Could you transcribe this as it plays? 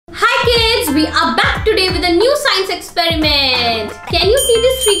We are back today with a new science experiment. Can you see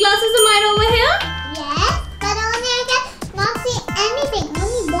these 3 glasses, Amaira, over here? Yes, but only I cannot see anything.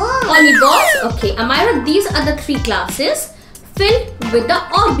 Only balls. Only balls? Okay, Amaira, these are the 3 glasses filled with the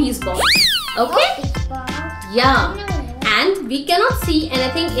Orbeez balls. Okay? Yeah. And we cannot see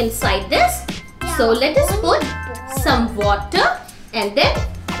anything inside this. So let us put some water and then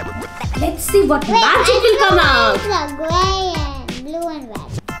let's see what magic will come out. Gray and blue and red.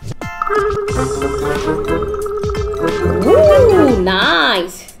 Ooh,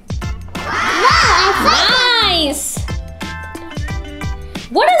 nice. Wow, Nice.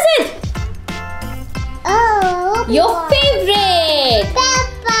 What is it? oh, Your favorite.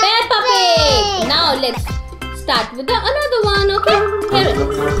 Peppa Pig. Now let's start with another one, okay? Here it is.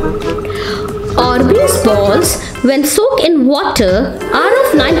 Orbeez balls, when soaked in water, are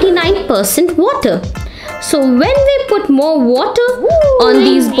of 99% water. So when we put more water on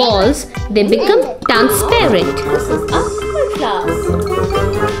these balls, they become transparent. This is a color class.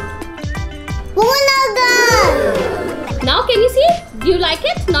 Now can you see it? Do you like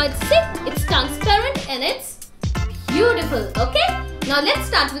it? Now it's transparent and it's beautiful. Okay? Now let's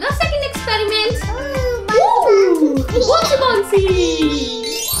start with our second experiment. Ooh, bouncy bouncy.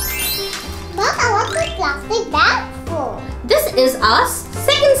 Mama, what's the plastic bag for? This is our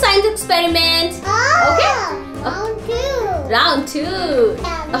second science experiment. Okay? Round 2. Round 2.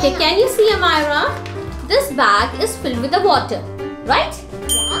 Okay, can you see, Amaira? This bag is filled with the water, right?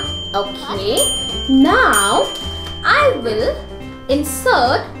 Yeah. Okay. Now I will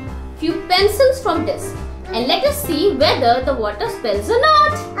insert few pencils from this and let us see whether the water spills or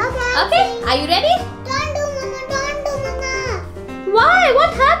not. Okay? Are you ready? Don't do, Mama. Why?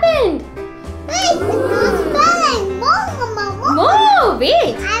 What happened? Wait, it's not spelling. More, Mama. More.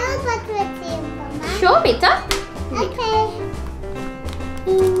 Wait. I will put with you, Mama. Sure, beta. Wait. Okay.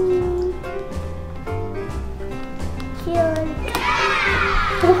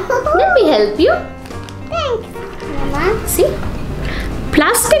 Let me help you. Thanks, Mama. See?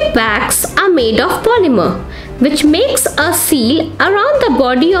 Plastic bags are made of polymer, which makes a seal around the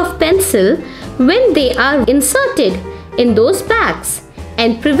body of pencil when they are inserted in those bags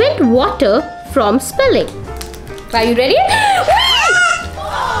and prevent water from spilling. Are you ready?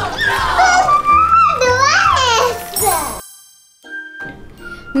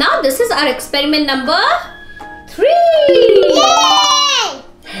 Now this is our experiment number 3. Yay!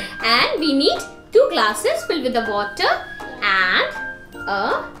 And we need 2 glasses filled with the water and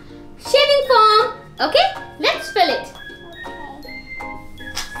a shaving foam. Okay, let's fill it.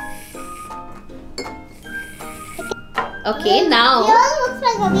 Okay, now. Yours looks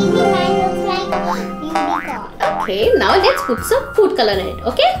like a baby, mine looks like a unicorn. Okay, now let's put some food color in it.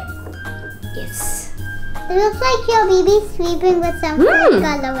 Okay. Yes. It looks like your baby sweeping with some food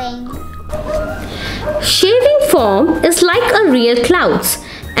coloring. Shaving foam is like a real clouds,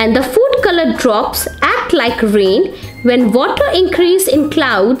 and the food color drops act like rain. When water increase in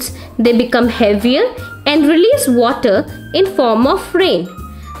clouds, they become heavier and release water in form of rain,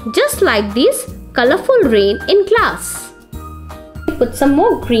 just like this colorful rain in glass. Put some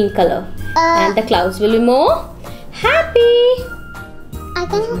more green color and the clouds will be more happy. I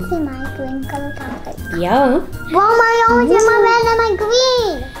cannot see my green color carpet. Yeah. Wow, my orange and my red and my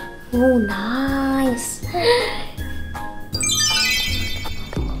green. Oh, nice.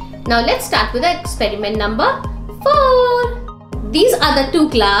 Now let's start with the experiment number 4. These are the 2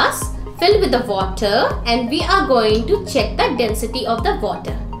 glass filled with the water and we are going to check the density of the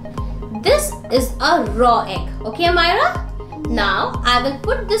water. This is a raw egg. Okay, Amaira? Now I will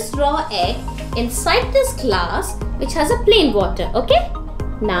put this raw egg inside this glass which has a plain water. Okay?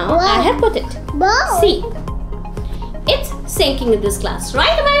 Now I have put it. Wow. See, it's sinking in this glass,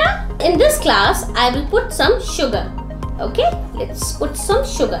 right, Amaira? In this glass, I will put some sugar. Okay, let's put some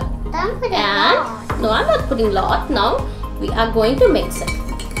sugar. Don't put it And no, I'm not putting lot. Now we are going to mix it.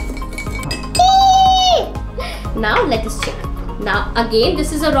 Now let us check. Now again,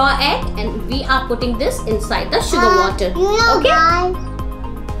 this is a raw egg, and we are putting this inside the sugar water. You know okay? why?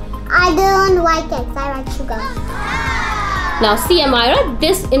 I don't like eggs. I like sugar. Now see, Amaira,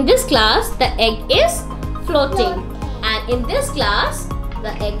 in this glass the egg is floating, and in this glass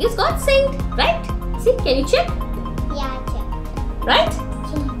the egg is got sinked. Right? See, can you check? Yeah, I checked. Right?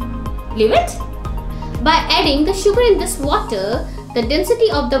 Leave it. By adding the sugar in this water, the density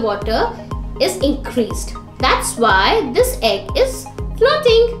of the water is increased. That's why this egg is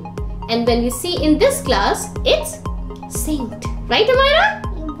floating. And when you see in this glass, it's sinked. Right, Amaira?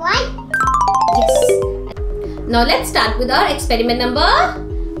 What? Yes. Now let's start with our experiment number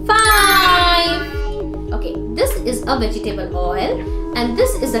 5. Okay, this is a vegetable oil and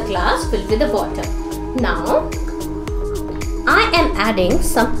this is a glass filled with the water. Now, I am adding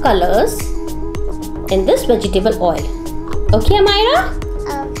some colors in this vegetable oil. Okay, Amaira?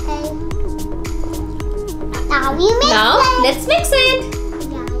 Okay. Now we mix Now, it. let's mix it.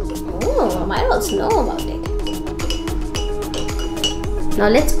 Yeah. Oh, Amaira also know about it. Now,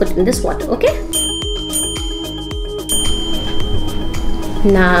 let's put in this water, okay?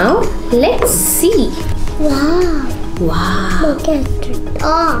 Now, let's see. Wow. Wow. Look at it.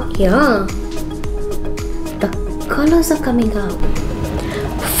 Oh. Yeah. The colors are coming out.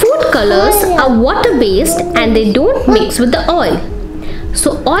 Food colors are water based and they don't mix with the oil.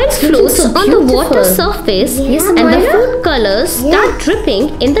 So oil floats on the water surface and the food colors start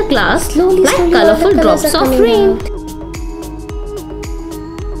dripping in the glass like colorful drops of rain.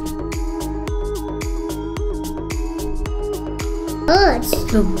 Good.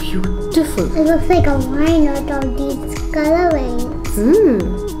 So beautiful. It looks like a wine out of these colorings.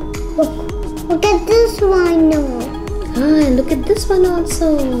 Look at this one. And look at this one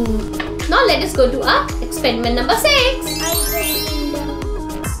also. Now let us go to our experiment number 6.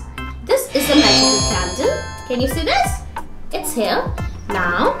 This is a magical candle. Can you see this? It's here.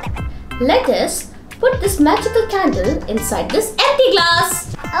 Now let us put this magical candle inside this empty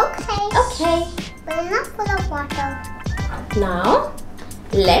glass. Okay. Okay. But enough full of water. Now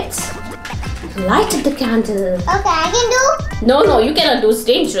let's light the candle. Okay, I can do. No, you cannot do. It's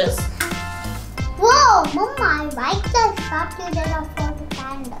dangerous. Whoa, Mumma, I like the shot you did for the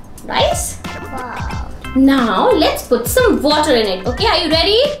candle. Nice. Wow. Now let's put some water in it. Okay, are you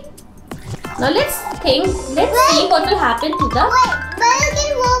ready? Now let's see what will happen to the. Wait, but it's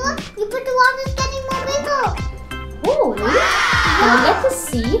getting warmer. You put the water, it's getting more bigger. Oh, really? Now let us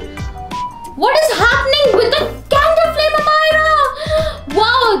see what is happening with the candle flame, Amaira.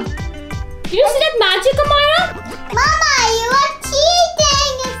 Wow! Do you see that magic, Amaira? Mama, you are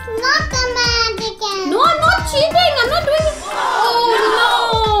cheating. It's not a magic candle. No, I'm not cheating. I'm not doing it. Oh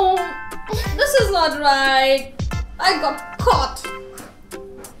no! This is not right. I got caught.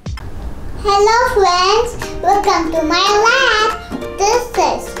 Hello friends, welcome to my lab. This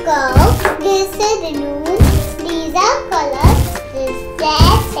is scope, this is the rules, these are colors, this is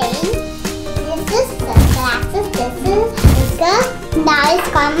thing, this is the glasses, this is the girl. Now it's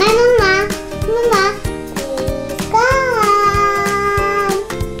called my Mumma. Mumma, please come.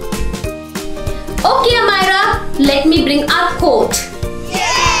 Okay, Amaira, let me bring our coat.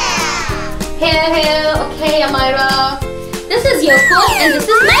 Yeah! Here. Okay, Amaira. This is your coat and this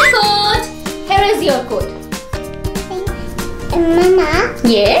is my coat. Here is your coat. Mama,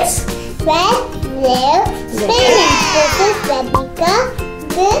 Yes. red, blue, spinach. This is Vinegar.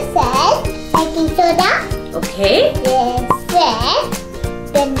 This is baking soda. Okay. This is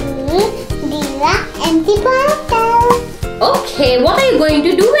the lila empty bottle. Okay, what are you going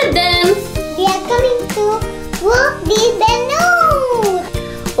to do with them? We are going to work these balloons.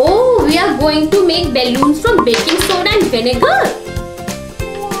 Oh, we are going to make balloons from baking soda and vinegar.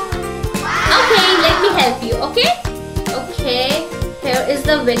 Okay, let me help you, okay? Okay, here is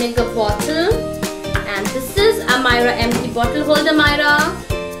the vinegar bottle. And this is Amaira empty bottle. Hold Amaira.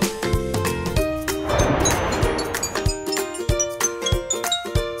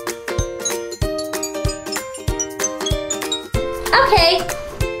 Okay.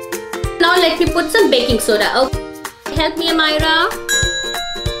 Now let me put some baking soda. Okay. Help me, Amaira.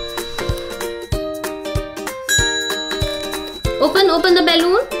 Open the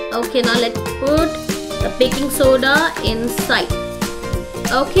balloon. Okay, now let's put the baking soda inside.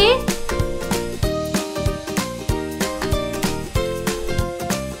 Okay.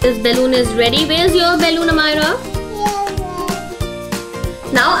 This balloon is ready. Where's your balloon, Amaira?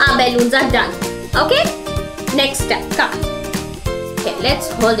 Now our balloons are done. Okay. Next step. Come. Okay, let's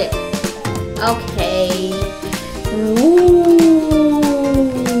hold it. Okay. Ooh.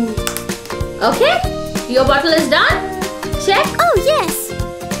 Okay. Your bottle is done. Check. Oh yes.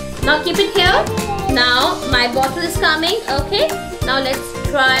 Now keep it here. Now my bottle is coming. Okay. Now let's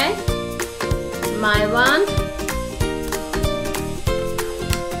try my one.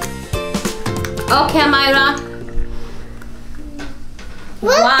 Okay, Amaira.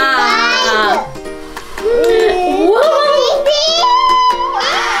 Wow.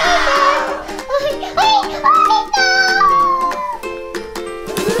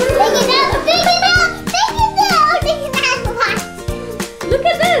 Look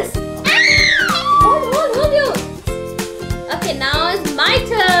at this. Hold you. Okay, now it's my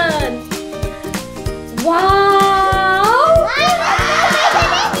turn. Wow.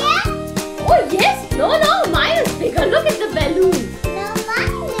 Oh yes. No, mine is bigger. Look at the balloon.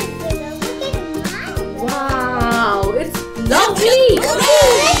 Wow.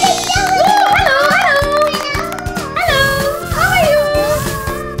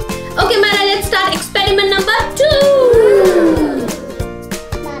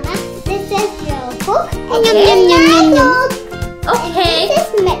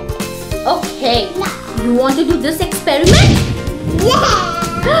 experiment. Okay. Now. You want to do this experiment?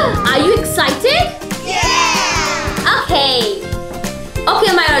 Yeah. Are you excited? Yeah. Okay. Okay,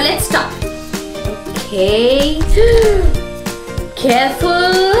 Amaira, let's start. Okay. Careful.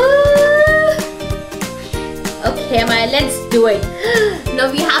 Okay, Amaira, let's do it.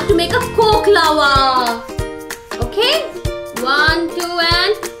 Now we have to make a Coke lava. Okay? 1, 2,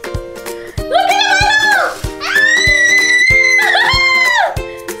 and look at Amaira!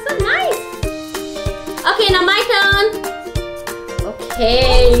 So nice. Okay, now my turn.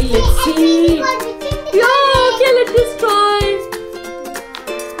 Okay, let's see. Yeah, okay, let us try.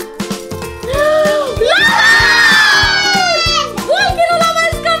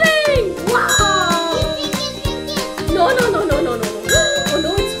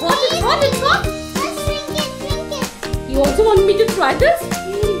 You also want me to try this?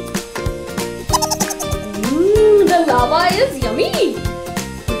 The lava is yummy.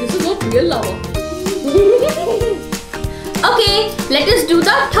 This is not real lava. Okay, let us do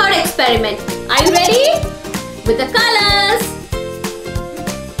the third experiment. Are you ready? With the colors.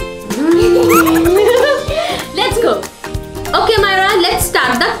 Let's go. Okay, Amaira, let's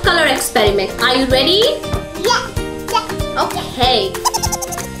start the color experiment. Are you ready? Yeah. Okay.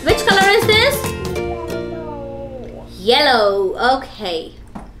 Which color is this? Yellow. Okay.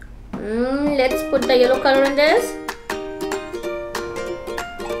 Let's put the yellow color in this.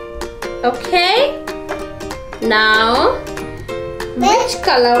 Okay. Now, which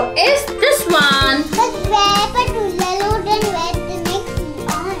color is this one? But yellow then red the next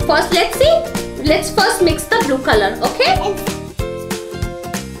on. First, let's see. Let's first mix the blue color. Okay.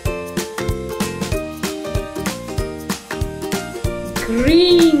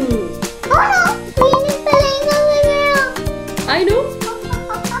 Green. Oh no! Green is playing everywhere. I know.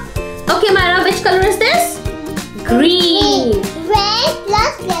 Okay, Amaira, which color is this? Green. Red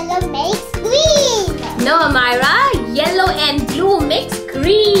plus yellow makes green. No, Amaira, yellow and blue makes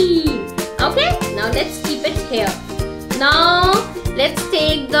green. Okay, now let's keep it here. Now, let's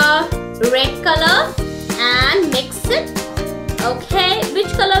take the red color and mix it. Okay,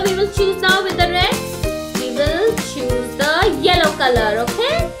 which color we will choose now with the red? We will choose the yellow color,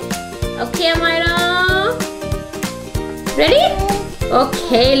 okay? Okay, Amaira. Ready?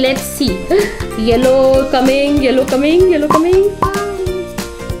 Okay, let's see. Yellow coming, yellow coming, yellow coming.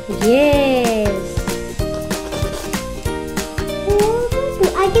 Yes.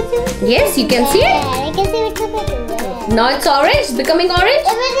 I can see it. Yes, you can see it. I can see it. Now it's orange, it's becoming orange.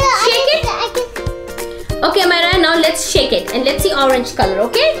 Shake it. Okay, Amaira, now let's shake it and let's see orange color,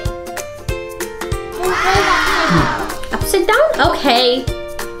 okay? Upside down? Okay.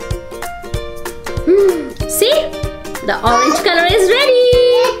 See? The orange color is ready.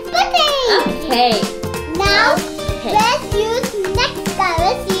 Okay. Now, let's use next color.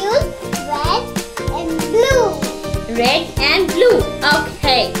 Let's use red and blue. Red and blue.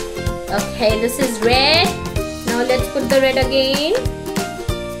 Okay. Okay, this is red. Now let's put the red again.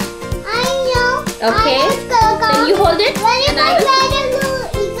 I know. Okay. Then you hold it. When you and put red and blue,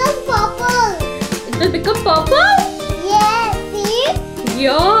 it becomes purple. It will become purple? Yes, see?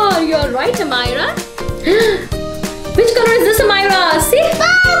 Yeah, you're right, Amaira. Which color is this, Amaira? See?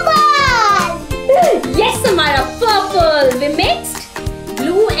 Purple! Yes, Amaira, purple. We mixed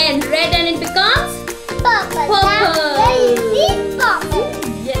blue and red and it becomes Purple. purple. Purple.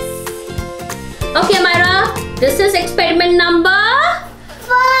 Yes. Okay, Amaira, this is experiment number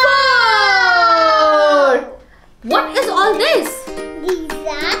 4. What is all this? These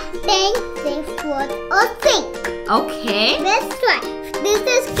are 10 things worth of things. Okay. Let's try. This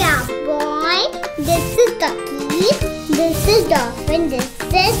is cowboy. This is ducky. This is dolphin. This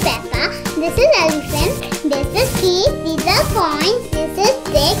is pepper. This is elephant. This is key. These are coins. This is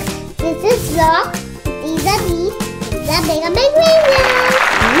sticks. This is rock. These are bees. These are big wheels.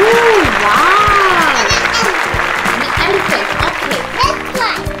 Ooh, wow. The elephant. Okay. Let's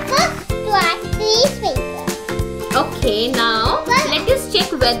try. First try 3 fingers. Okay, now let us check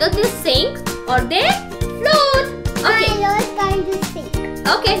whether they sink or they float. Okay. My Lord going to sink.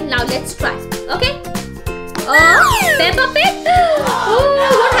 Okay, now let's try. Okay. Oh, Peppa Pig. Oh,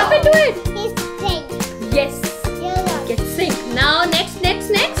 what happened to it? It sinks. Yes. Yeah. Get sink. Now next.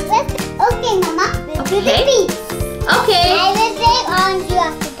 Okay, Mama. We'll do the Okay. bees. Okay. I will take orange. You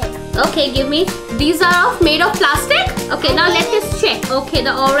have to take. Okay, give me. These are made of plastic. Okay, now let us check. Okay,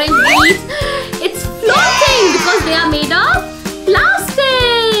 the orange beads. It's floating because they are made of plastic.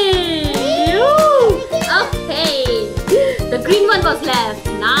 Okay. The green one was left.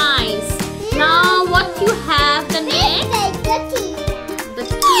 Nice. Now what you have the next? The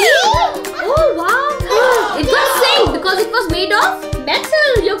key. Oh wow. It got sink because it was made of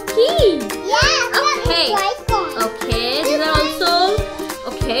metal, your key. Yeah. Okay. Okay, these are also.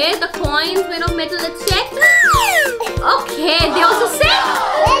 Okay, the coins made of metal. Let's check. Okay, they also say.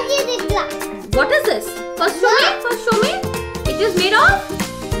 What is this? First show me. It is made of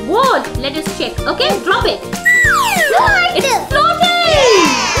wood. Let us check. Okay, drop it. It's floating.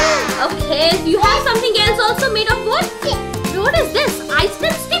 Okay, do you have something else also made of wood? What is this? Ice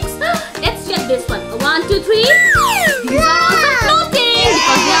cream sticks. Let's check this one. 1, 2, 3. These are also floating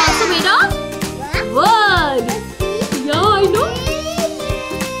because they are also made of wood. Yeah, I know.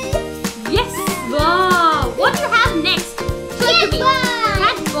 Yes. Wow. What do you have next? Show it to me.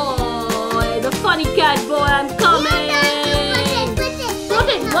 Cat boy. The funny cat boy. I'm coming. Put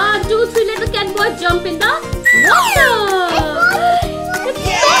it. 1, 2, 3. Let the cat boy jump in the water. It's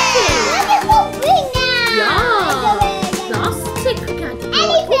floating. Yeah. Plastic cat boy.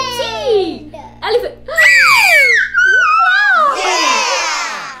 Elephant. Wow.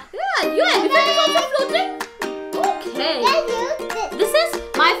 Yeah, your elephant is also floating. Okay. This is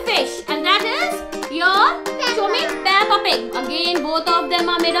my fish, and that is your. Show me Peppa Pig. Again, both of them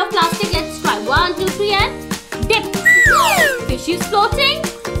are made of plastic. Let's try. 1, 2, 3, and dip. Fish is floating.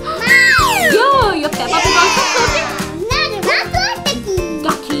 Yo, your Peppa Pig also floating.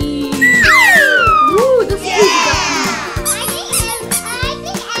 Ducky. Ooh, this is ducky.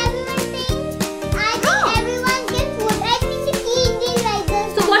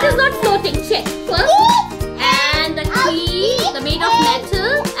 So what is not floating? Check first. And the key, the made of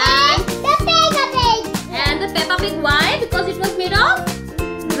metal, and the Peppa Pig. Why? Because it was made of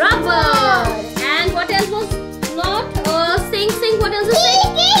rubber. And what else was not? Sing. What else is it?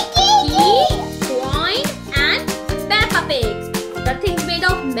 Key, coin, and Peppa Pig. The things made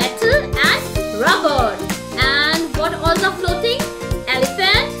of metal and rubber. And what also floating?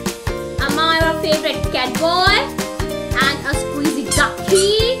 Elephant, Amaira favorite cat boy, and a squeezy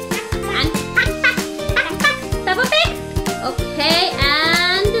ducky, and Peppa Pig. Okay,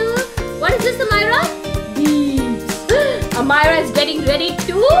 and what is this, Amaira? Beads. Amaira is getting ready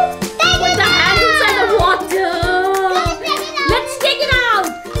to put the hand inside the water. Let's take it out.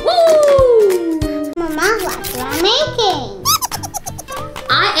 Woo! Mama, what you are making?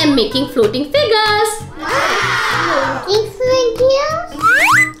 I am making floating figures. Floating figures?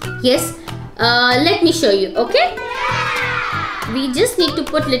 Yes. Let me show you. Okay. We just need to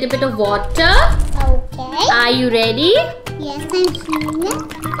put a little bit of water. Okay. Are you ready? Yes, I'm seeing it.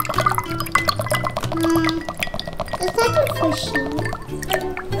 Is that a fishy?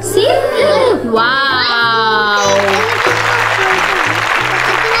 See? Wow.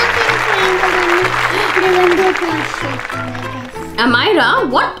 Amaira,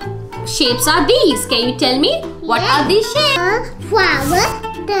 what shapes are these? Can you tell me? What are these shapes? Flower,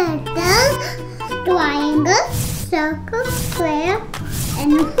 turtle, triangle, circle, square,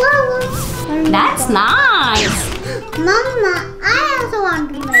 and a flower. That's nice. Mama, I also want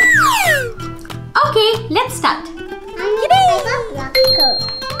to make. Okay, let's start. I got black color.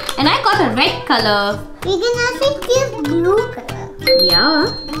 And I got a red color. You can also give blue color. Yeah.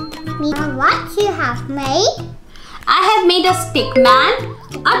 What you have made? I have made a stick man,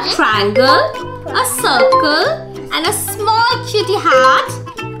 a triangle, a circle, and a small cutie hat,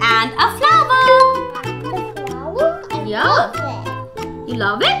 and a flower. The flower? Yeah. You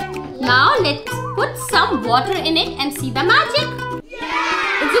love it? Now let's put some water in it and see the magic.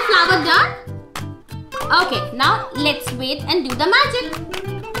 Is the flower done? Okay, now let's wait and do the magic.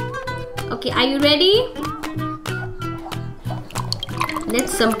 Okay, are you ready?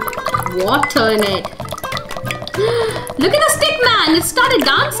 Let's some water in it. Look at the stick man, it started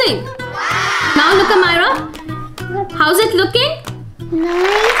dancing. Now look, Amaira. How's it looking?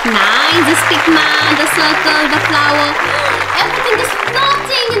 Nice. Nice, the stick man, the circle, the flower. Everything is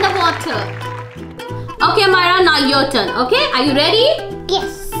floating in the water. Okay, Amaira, now your turn. Okay, are you ready?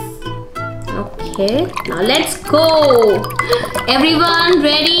 Yes. Okay, now let's go. Everyone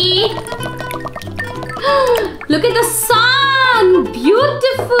ready? Look at the sun.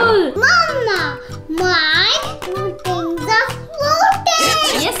 Beautiful. Mama, my things are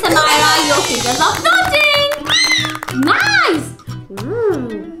floating. Yes, Amaira, your fingers are floating. Nice.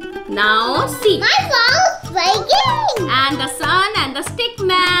 Now see. My flowers flying. And the sun and the stick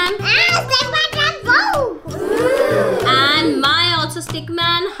man. And stick man can go. And my also stick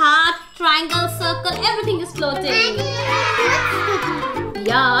man, heart, triangle, circle, everything is floating.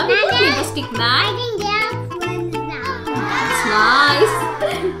 Yeah, we both made the stick man. I think they are friends now. That's nice.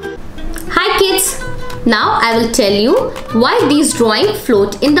 Hi kids. Now I will tell you why these drawings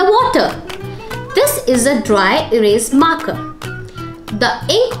float in the water. This is a dry erase marker. The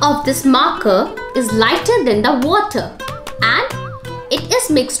ink of this marker is lighter than the water and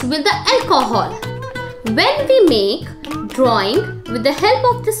mixed with the alcohol. When we make drawing with the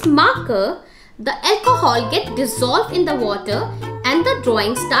help of this marker, the alcohol gets dissolved in the water and the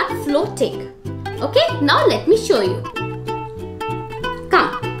drawing start floating. Okay, now let me show you.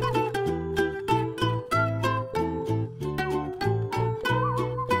 Come.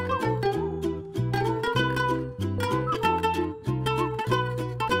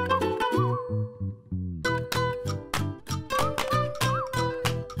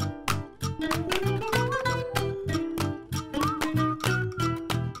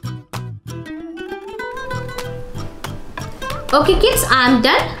 Okay kids, I am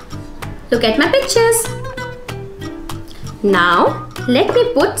done. Look at my pictures. Now let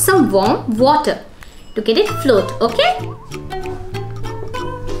me put some warm water to get it float, okay?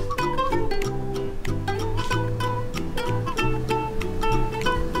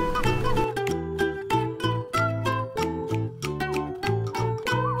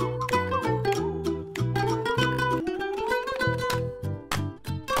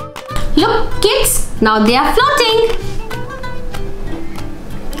 Look kids, now they are floating.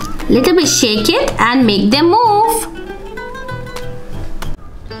 Little bit shake it and make them move.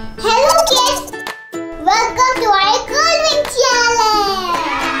 Hello kids, welcome to our coloring challenge.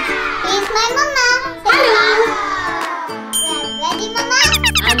 Here's my mama. Hello. Ready mama?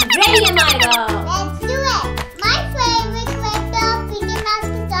 I'm ready, Amaira. Let's do it. My favorite character of Mickey Mouse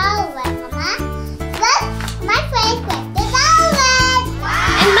is Alvin, mama. But my favorite character is Alvin.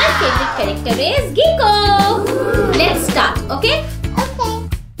 And my favorite character is Gecko. Let's start, okay? Okay.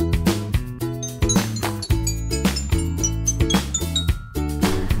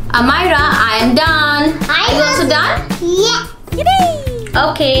 Amaira, I am done. Are you also done? Yeah.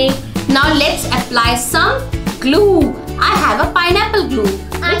 Okay. Now let's apply some glue. I have a pineapple glue.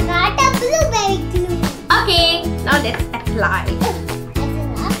 I got a blueberry glue. Okay. Now let's apply. That's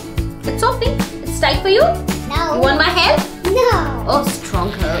enough. It's okay. It's tight for you? No. You want my help? No. Oh,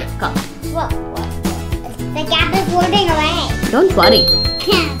 stronger. Come. Whoa. The cap is floating away. Don't worry.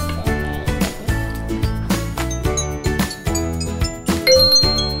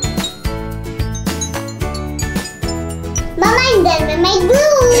 Mama, I'm done with my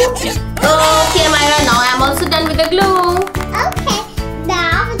glue. Okay, Amaira. Now I am also done with the glue. Okay,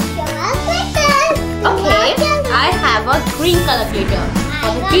 now let's show our glitter. Okay. I have a green color glitter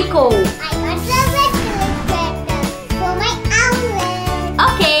for the Gecko. I got the red color glitter for my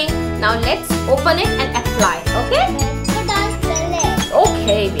omelet. Okay. Now let's open it and apply. Okay? Put on the lid.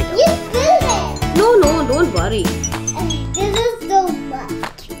 Okay, Vito. You spilled it. No, don't worry. This is so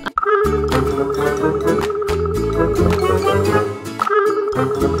much.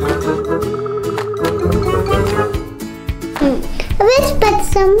 Let's put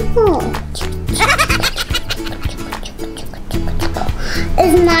some more.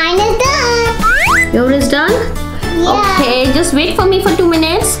 Mine is done. Yours is done? Yeah. Okay, just wait for me for 2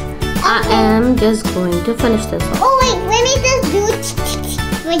 minutes. I am just going to finish this off. Oh wait, let me just do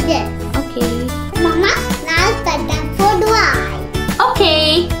with this. Okay. Mama, now put them for dry.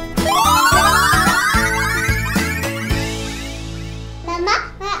 Okay. Mama,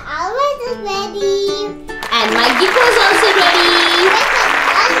 my omelet is ready. And my Gecko is also ready.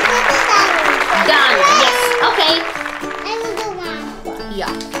 Done. Yes. Okay. I will do one more.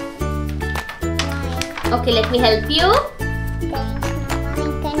 Yeah. Okay, let me help you.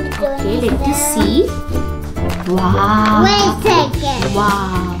 Okay, let me see. Wow. Wait a second.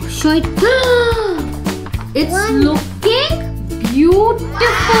 Wow. Show it. It's looking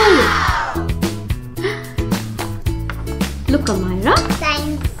beautiful. Look, Amaira.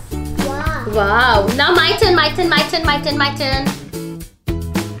 Thanks. Wow. Wow. Now my turn, my turn, my turn, my turn, my turn.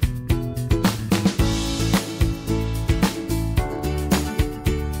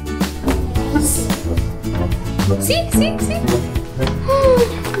 See.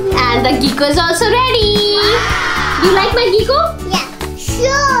 And the Gecko is also ready. Do you like my Gecko? Yeah.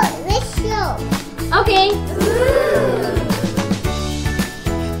 Sure. Let's show. Okay.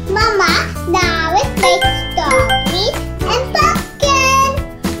 Mama, now it's like strawberries and pumpkin.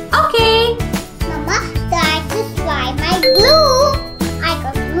 Okay. Mama, try to try my glue. I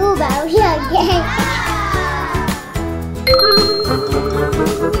got blueberry again.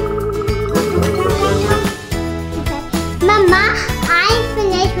 Mama, I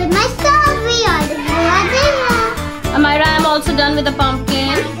finished with my strawberry on the glue. Amaira, I'm also done with the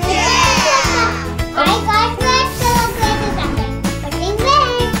pumpkin. I got red color putting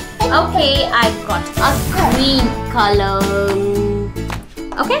red. Okay, I got a green color.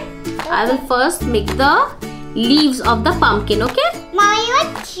 Okay, I will first make the leaves of the pumpkin, okay? Mama, you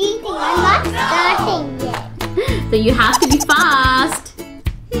are cheating. I'm not starting yet. So you have to be fast.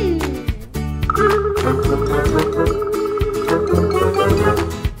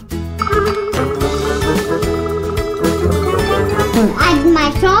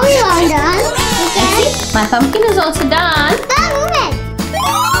 pumpkin is also done. One moment.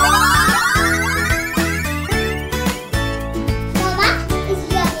 Mama, it's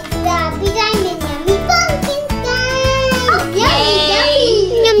yummy time and yummy pumpkin time.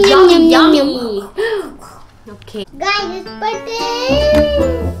 Yay. Yummy. Yummy. Okay. Guys, it's birthday.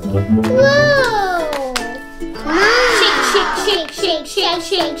 Whoa.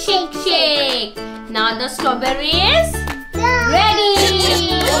 Shake. Now the strawberry is ready.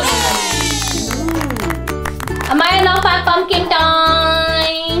 Amaira, now for pumpkin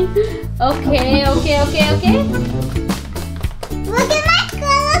time. Okay. Look at my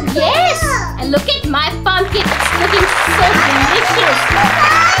color. Yes. And look at my pumpkin. It's looking so delicious.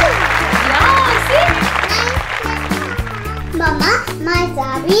 Yeah, see? Mama, my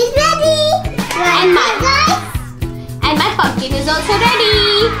strawberry is ready. And my pumpkin is also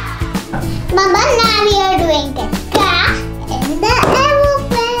ready. Mama, now we are doing the car and the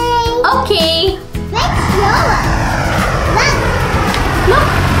aeroplane. Okay. Let's show us. Look.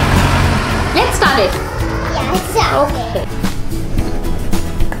 Let's start it. Yeah, it's okay.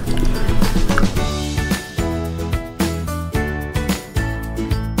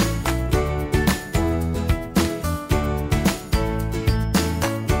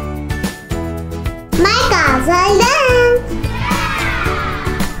 My cars are done.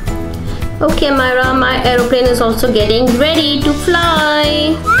 Okay, Amaira, my aeroplane is also getting ready to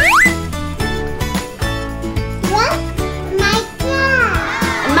fly. What? My car.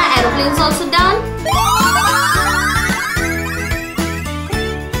 And my aeroplane is also done.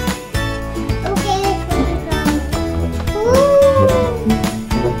 Okay, let's put it on.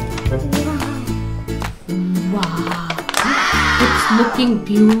 Wow. It's looking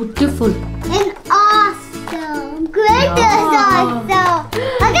beautiful. And awesome. Glitters Yeah. also.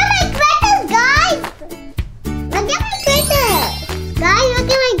 Look at my glitters, guys. Look at my glitters. Guys, look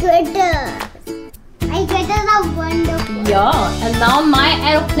at my glitters. My glitters are wonderful. Yeah, and now my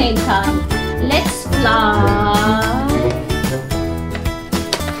aeroplane time. Let's fly.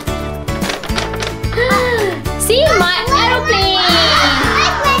 See my aeroplane. My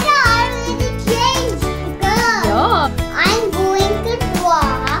glitter already changed color. Yeah. I'm going to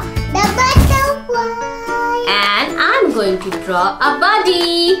draw the butterfly. And I'm going to draw a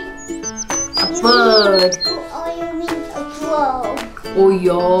body. A bird. Oh, you mean a frog. Oh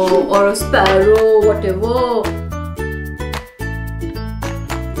yeah, or a sparrow, whatever.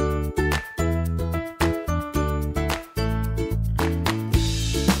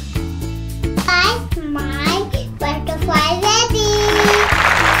 Guys, my butterfly ready.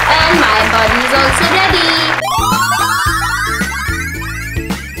 And my body is also ready.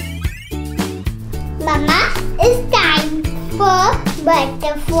 Mama, it's time for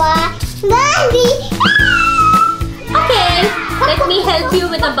butterfly body. Okay, let me help you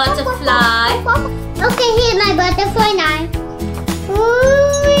with a butterfly. Okay, here's my butterfly now.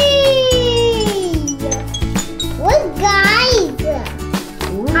 Look, guys.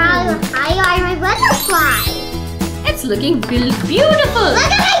 How are my butterfly? It's looking beautiful.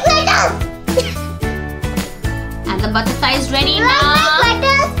 Look at my glitters. And the butterfly is ready Where's now. my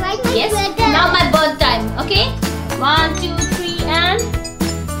glitters? Where's my Yes, glitters? now my bird time. Okay, 1, 2, 3, and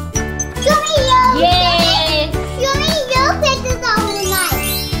Show me your yay! Show me your glitters are really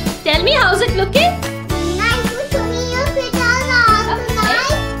nice. Tell me, how's it looking? Nice. Show me your glitters are also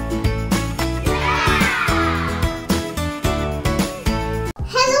nice.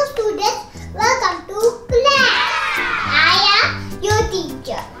 Hello students, welcome to class. I am your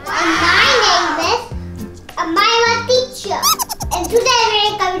teacher and my name is Amaira teacher. And today we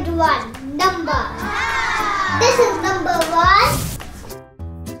are coming to one number. This is number 1.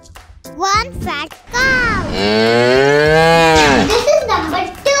 One fat cow. This is number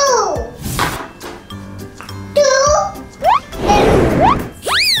 2. 2 balloons.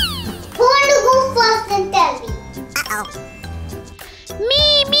 Who want to go first and tell me?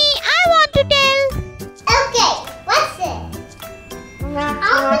 Me, I want to tell. Okay, what's it?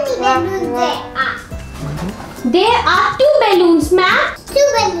 How many balloons there are? There are 2 balloons, ma'am. 2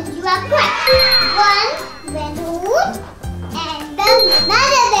 balloons, you are correct. 1 balloon and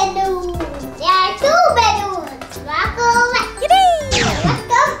another balloon. There are 2 balloons. You are correct. What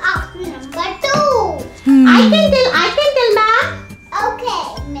comes after number 2? I can tell, ma'am. Okay,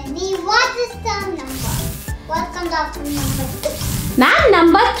 Minnie, what is the number? What comes after number 2? Ma'am,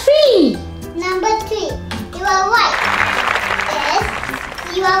 number 3. Number 3. You are right. Yes,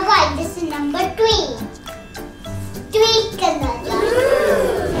 you are right. This is number 3. 3 colors.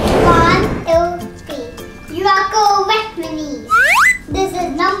 1, 2, 3. You are correct, Minnie. This is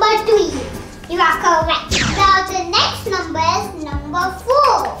number 3. You are correct. Now the next number is number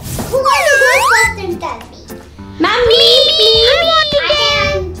 4. Who wants to go first and tell me?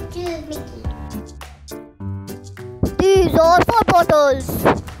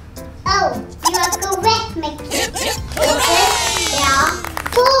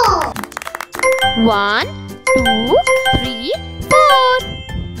 1, 2, 3, 4.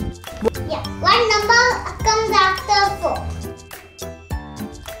 Yeah, what number comes after 4?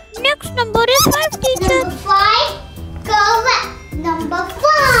 Next number is 5, teacher. Number 5. Correct. Number 5.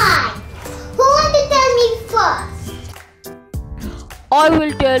 Who want to tell me first? I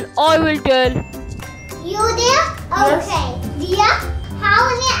will tell. You dear? Okay. Dear, how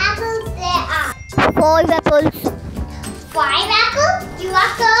many apples there are? 5 apples. 5 apples? You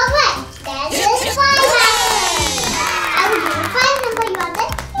are correct. That is 5 apples. I will give you 5 number. You are the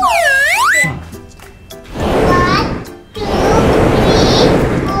 1, 2, 3,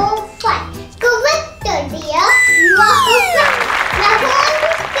 4, 5. Correct, dear. You are correct. Now who want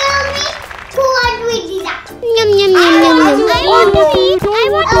to tell me who are doing these apples? Yum, yum, yum, yum, yum. I want to eat. I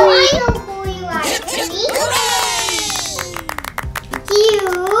want to Oh, I eat. know who you are. Ready?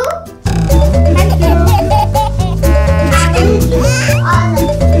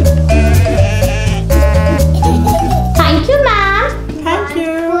 Thank you, ma'am. Thank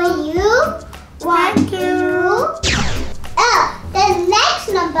you. Oh, the next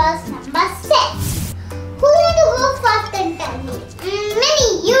number is number 6. Who want to go first and tell me?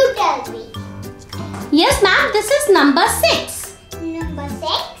 Minnie, you tell me. Yes, ma'am. This is number 6. Number 6?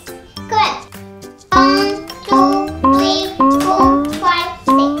 Correct. 1, 2, 3, 4, 5,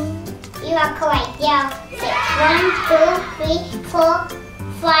 6. You are correct. Yeah, 6. 1, 2, 3, 4,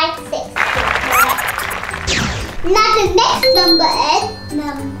 5, 6. Correct. Now the next number is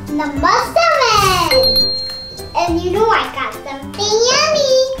number 7. And you know I got something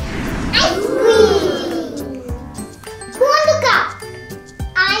yummy. Ice cream. Who want to come?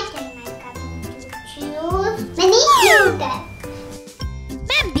 I think I'm coming to choose. Minnie, you then.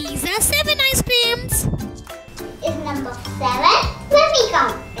 Ma'am, these are 7 ice creams. Is number 7. Let me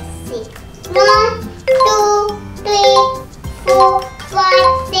count. Let's see. 1, 2, 3, 4, 5,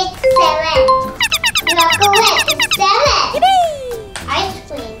 6, 7. You are correct. It's 7. Ice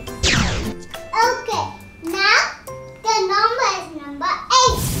cream. Okay. Now the number is number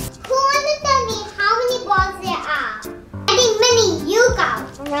 8. Who want to tell me how many balls there are? I think Minnie, you count.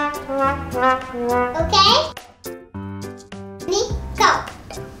 Okay? Minnie, count.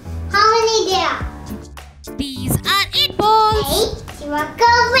 How many there are? These are 8 balls. 8. You are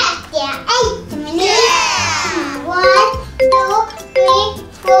correct. There are 8. Minnie. 1, 2, 3,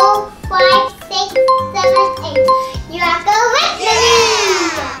 4, 5, 6, 7, 8. You are correct, Minnie.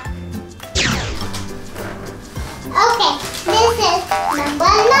 Okay, this is number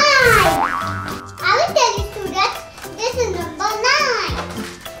 9. I will tell you, students, this is number 9.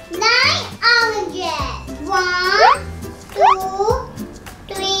 9 oranges. 1, 2,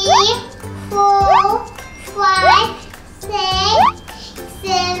 3, 4, 5, 6,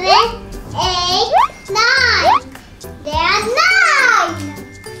 7, 8, 9. There are 9.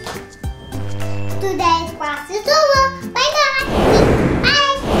 Today's class is over. Bye-bye.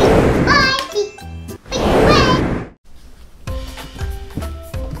 Bye. Bye. Bye.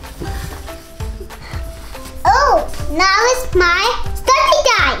 Oh, now it's my study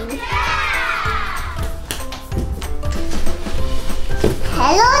time.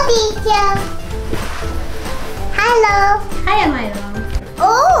 Hello, teacher. Hello. Hi, Amaira.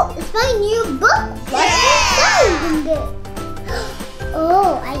 Oh, it's my new book. What's inside in there?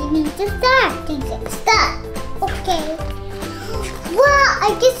 Oh, I need to start. Teacher, start. Okay. Wow, I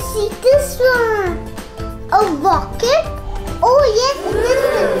can see this one. A rocket? Oh yes, this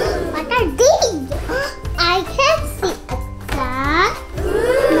is what I did. I can see a sun,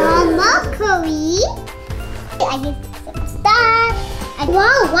 normal curry. I can see some stars. And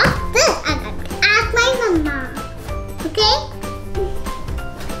wow, what's this? I got to ask my mama. Okay?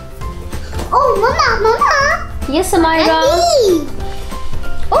 Oh, mama. Yes, Amaira. Daddy.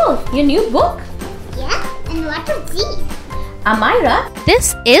 Oh, your new book? Yeah, and what is this? Amaira,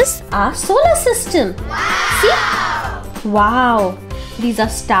 this is our solar system. Wow. See? Wow. These are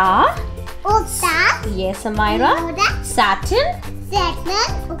stars. Oh, stars. Yes, Amaira. You know that? Saturn.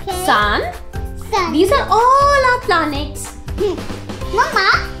 Saturn. Okay. Sun. Sun. These are all our planets. Mama,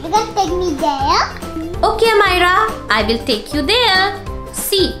 you gonna take me there? Okay, Amaira, I will take you there.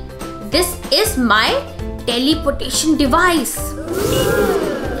 See, this is my teleportation device.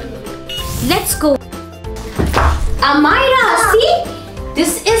 Let's go. Amaira, see,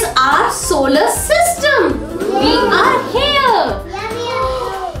 this is our solar system. We are here.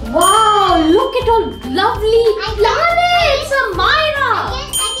 Wow, look at all lovely planets, Amaira. I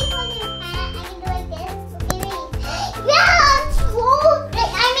can hold your hand. I can do like this. Okay, ready? Yeah, it's smooth.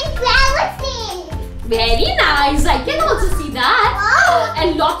 I'm in gravity. Very nice. I can also see that. Wow.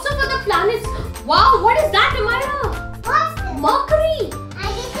 And lots of other planets. Wow, what is that, Amaira? What's this? Mercury. I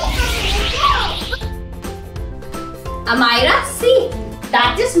can see something. Amaira, see,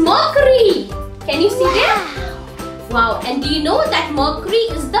 that is Mercury. Can you see that? Wow, and do you know that Mercury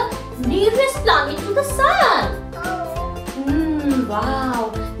is the nearest planet to the Sun?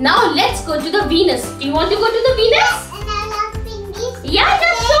 Wow. Now let's go to the Venus. Do you want to go to the Venus? And I love fingers. Yeah,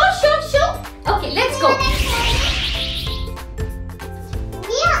 sure. Okay, let's go.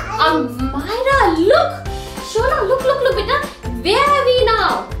 Yeah. Amaira, look. Shona, look, beta. Where are we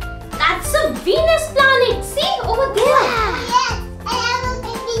now? That's a Venus planet. See, over there. Yes. And I will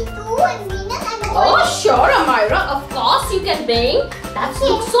bring these two and Venus. Oh, sure, Amaira. Of course you can bring. That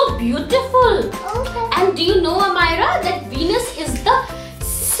looks so beautiful. Okay. And do you know, Amaira, that Venus is the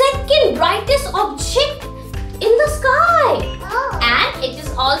second brightest object in the sky. Oh. And it is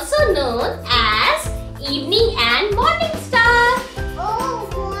also known as evening and morning star. Oh,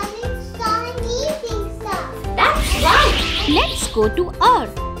 morning star and evening star. That's right. Let's go to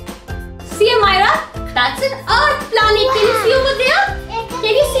Earth. See, Amaira, that's an Earth planet. Can you see over there?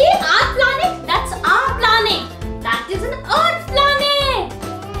 Can you see our planet? That's our planet. That is an Earth planet.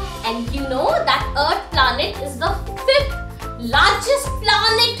 And you know that Earth planet is the 5th largest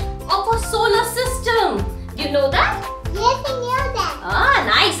planet of our solar system. Do you know that? Yes, I know that. Ah,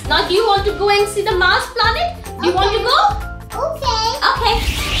 nice. Now do you want to go and see the Mars planet? Do you want to go? Okay. Okay.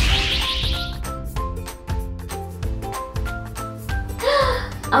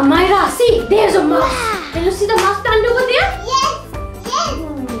 Amaira, see, there's a Mars. Can you see the Mars planet over there? Yes.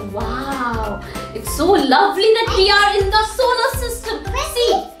 Wow. It's so lovely that we are in the solar system.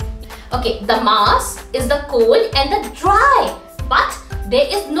 See. Okay, the Mars is the cold and the dry. But there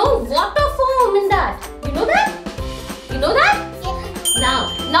is no water form in that. You know that? You know that? Yes.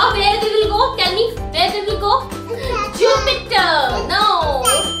 Now where we will go? Tell me, where we will go? Jupiter. No.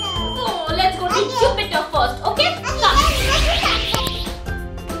 Oh, let's go to Jupiter first. Okay? Come.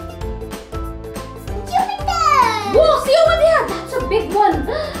 Whoa, see over there? That's a big one.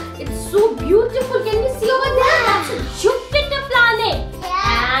 It's so beautiful. Can you see over there? That's a Jupiter planet.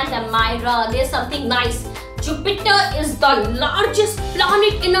 Yeah. And Amaira, there's something nice. Jupiter is the largest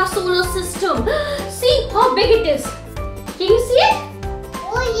planet in our solar system. See how big it is. Can you see it?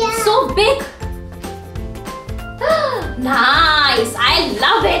 Oh yeah. It's so big. Nice. I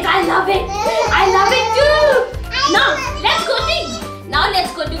love it. I love it too. Now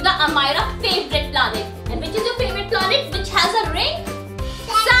let's go to the Amaira favorite planet. And which is your favorite planet which has a ring?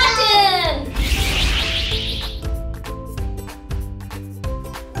 Saturn.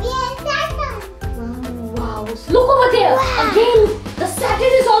 Yes, Saturn. Wow. Look over there. Again, the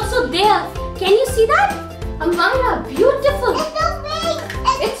Saturn is also there. Can you see that? Amaira, beautiful. It's so big.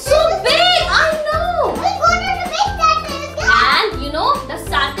 It's so big. I know. We go to the big Saturn. And you know, the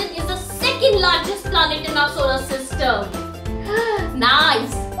Saturn is the second largest planet in our solar system.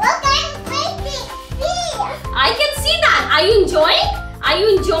 Nice. Look, I'm crazy. See. I can see that. Are you enjoying? Are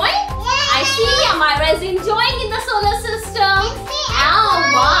you enjoying? Yeah. I see Amaira is enjoying in the solar system. Oh,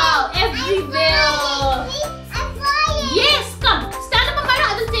 wow. Everywhere. I'm flying. Yes, come. Stand up, Amaira.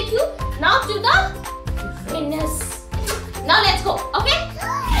 I will take you now to the Venus. Now let's go. Okay?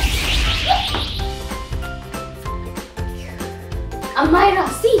 Amaira,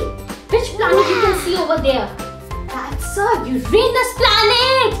 see. Which planet you can see over there? That's a Uranus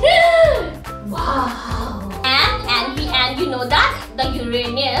planet. Wow. And you know that the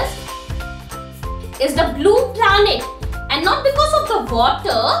Uranus is the blue planet, and not because of the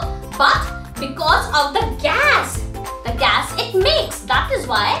water, but because of the gas it makes. That is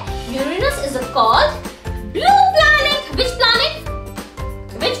why Uranus is called blue planet. Which planet?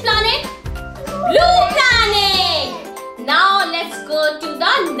 Which planet? Blue planet. Now let's go to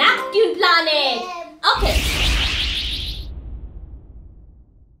the Neptune planet. Okay.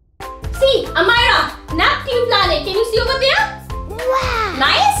 See, Amaira, Neptune planet. Can you see over there? Wow.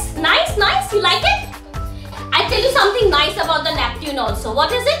 Nice. You like it? I'll tell you something nice about the Neptune also.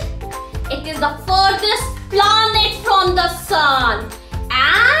 What is it? It is the furthest planet from the Sun.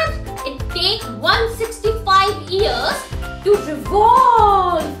 And it takes 165 years to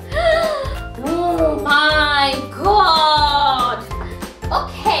revolve. Oh my God.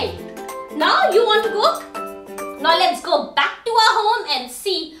 Okay. Now you want to go? Now let's go back to our home and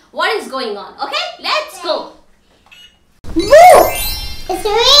see what is going on. Okay? Let's go. Boo! It's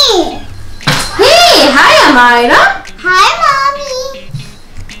me. Hey, hi Amaira. Hi, Mommy.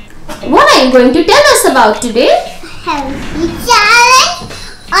 What are you going to tell us about today? Healthy challenge.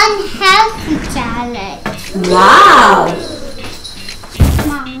 Unhealthy challenge. Wow.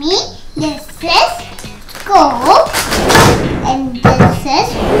 Mommy, this is Coke and this is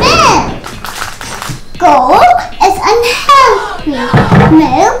milk. Coke is unhealthy.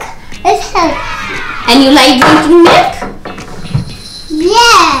 Milk is healthy. And you like drinking milk?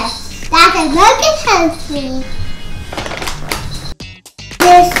 Yes, that is very healthy.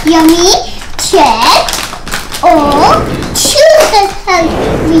 This yummy chips or juice is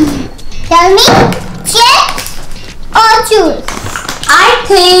healthy. Tell me, chips or juice? I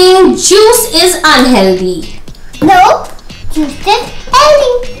think juice is unhealthy. No, juice is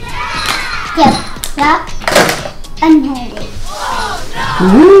healthy. Yep, that's unhealthy.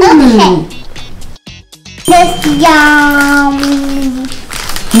 Okay. This yum.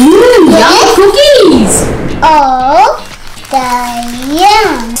 Yum cookies. Oh, the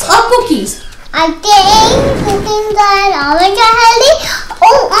yum. Or cookies. I think cookies and orange are healthy.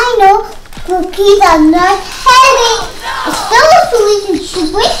 Oh, I know. Cookies are not healthy. It's so sweet and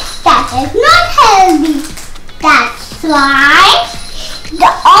sugary that is not healthy. That's why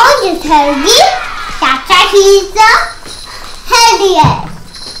the orange is healthy. That's why he's the healthiest.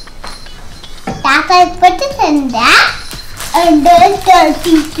 That's why I put it in that. And this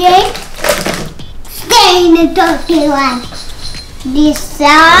dirty thing, stay in the dirty one. This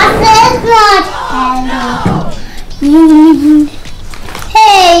sauce is not healthy.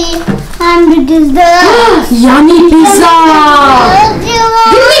 Hey, I'm the dessert. Yummy pizza. Give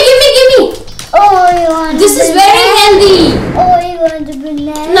me. Oh, you want This is very healthy. Oh, you want the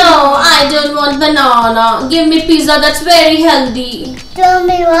banana? No, I don't want banana. Give me pizza that's very healthy. Tell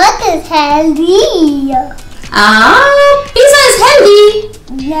me what is healthy. Pizza is healthy.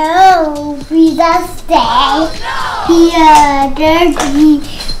 No, pizza stay here, dirty.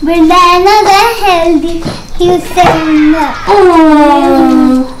 Bananas are healthy. You say no.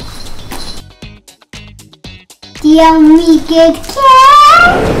 Oh. Yummy Kit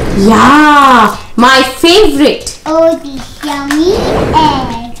Kat. Yeah, my favorite. Oh, this yummy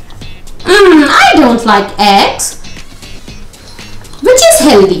egg. I don't like eggs. Which is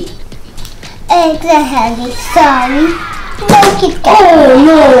healthy? Eggs are healthy. Sorry. No Kit Kat. Oh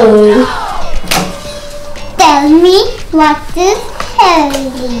no. Tell me what is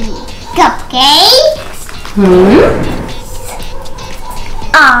healthy. Cupcakes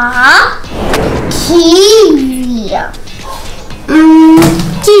are kiwi.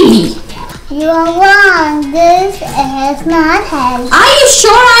 Kiwi. You are wrong. This is not healthy. Are you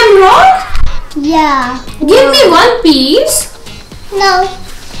sure I'm wrong? Yeah. Give me one piece. No.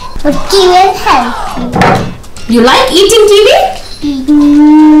 But kiwi is healthy. You like eating kiwi?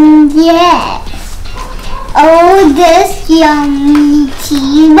 Yes. Oh, this yummy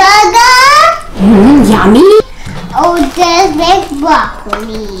cheeseburger. Yummy. Oh, this big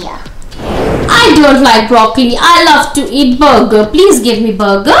broccoli. I don't like broccoli. I love to eat burger. Please give me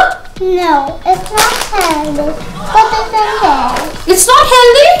burger. No, it's not healthy. Put it in there. It's not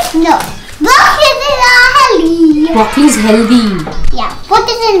healthy? No. Broccoli is not healthy. Broccoli is healthy. Yeah, put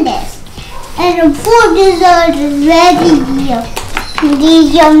it in this. And the food dessert is ready.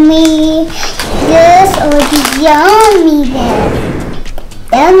 These yummy. This or the yummy there.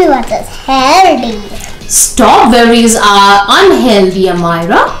 Tell me what is healthy. Strawberries are unhealthy,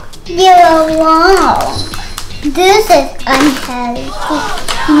 Amaira. You're wrong. This is unhealthy.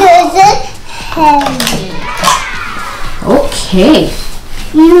 This is healthy. Okay.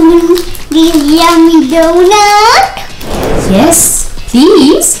 This yummy donut. Yes,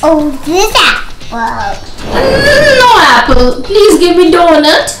 please. Oh, this apple. No apple. Please give me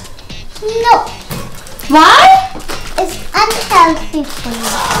donut. No, Why? it's unhealthy for you.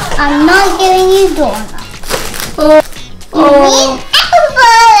 I'm not giving you donut. Oh.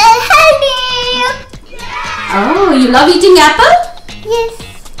 Apple is healthy. Oh, you love eating apple? Yes,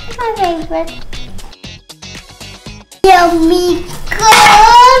 my favorite. Yummy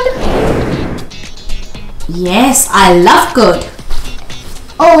curd. Yes, I love curd.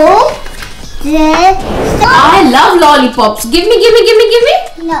 Oh, this. I love lollipops. Give me.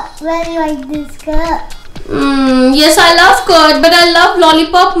 No, very like this curd. Yes, I love curd, but I love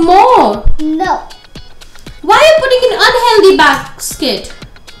lollipop more. No, Why are you putting in unhealthy basket?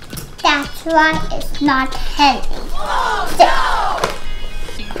 that's why it's not healthy.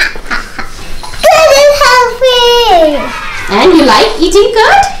 Curd is healthy. And you like eating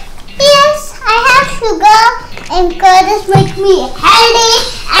curd? Yes, I have sugar and curd is make me healthy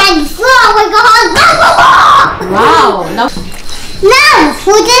and strong like a hot. Wow. Now Now,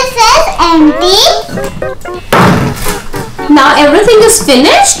 food is empty. Now everything is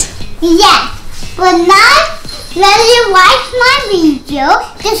finished? Yes, but now when you like my video,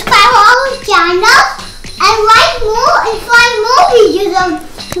 subscribe our channel and like more and find more videos of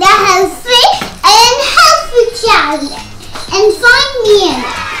the healthy and healthy channel and find me in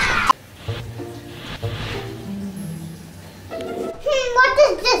it. What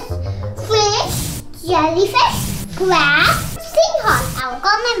is this? Fish, jellyfish, crab, seahorse. I'll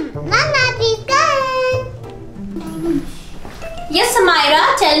call my Mama, please come. Yes,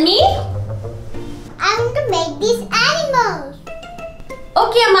 Amaira, tell me. I'm going to make these animals.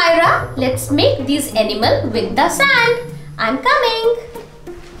 Okay, Amaira, let's make these animals with the sand. I'm coming.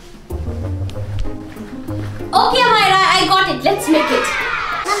 Okay, Amaira, I got it. Let's make it.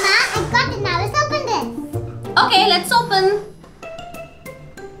 Mama, I got it. Now let's open this. Okay, let's open.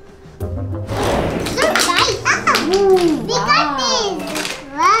 Surprise! We got this.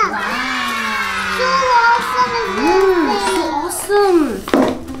 Wow. So awesome is this So thing? awesome.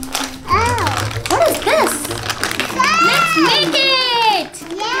 Oh. What is this? Let's make it.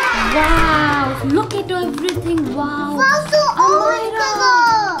 Yeah. Wow, look at everything. Wow. Wow, so orange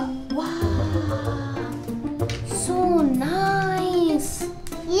color. Wow. So nice.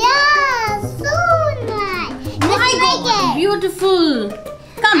 Yeah, so nice. My Let's God, make it. beautiful.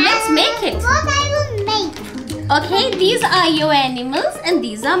 Come, let's make it. What I will make? Okay, these are your animals and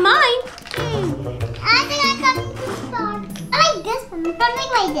these are mine. I think I can start. I like this one. Don't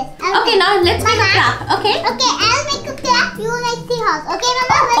make like this. Okay, now let's make a Mama. clap. Okay. Okay, I'll make a clap. You make seahorse. Okay,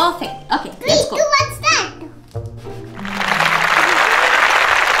 Mama? Perfect. Okay, 3, let's 2, go. 1, start.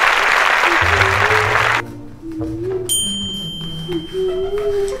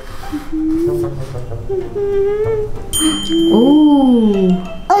 Oh,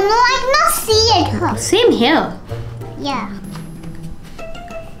 Oh no, I cannot see it. same here. Yeah.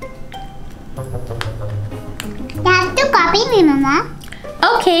 You have to copy me, Mama.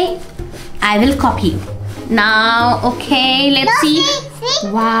 Okay, I will copy. Now, okay, let's No, see. see?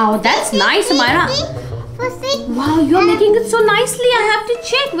 Wow, that's nice, Amaira. See? Wow, you're making it so nicely. I have to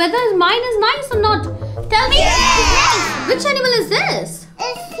check whether mine is nice or not. Tell me, which animal is this?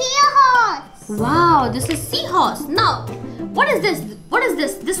 It's seahorse. Wow, this is seahorse. Now, what is this? What is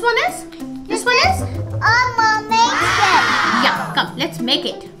this? This one is? This one is? Mama makes it. Yeah, come, let's make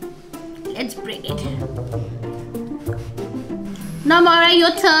it. Let's bring it. Now, Mara,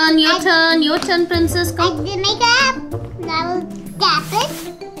 your turn, your turn, princess. I Come. did make it. Now I will tap it.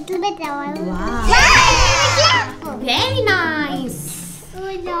 A little bit now. Wow. Wow. Very nice.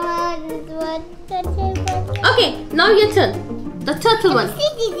 Oh no, this one. Okay, now your turn. The turtle one.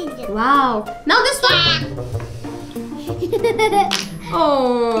 Wow. Now this one.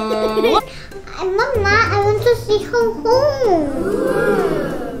 Oh. Mama, I want to see her home.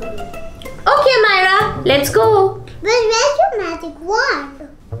 Okay, Myra, let's go. But where's your magic wand?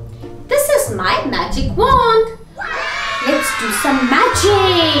 This is my magic wand. Let's do some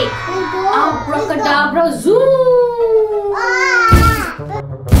magic. Abracadabra zoo. Ah.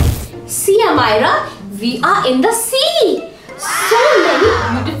 See, Amaira, we are in the sea. So many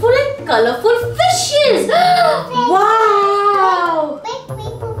beautiful and colorful fishes. Wow. Big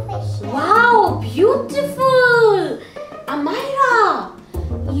people fish. Wow, beautiful. Amaira,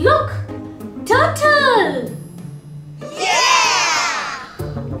 look, turtle.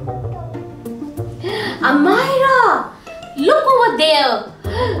 Amaira, look over there.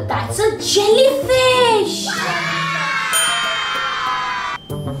 That's a jellyfish.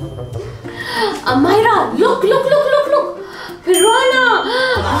 Amaira, look. Piranha.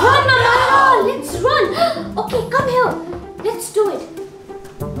 Run, Amaira. Let's run. Okay, come here. Let's do it.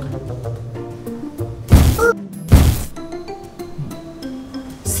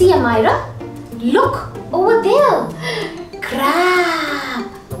 See, Amaira, look over there. Crab.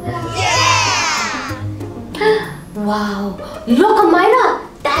 Wow, look, Amaira,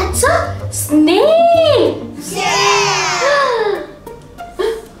 that's a snake.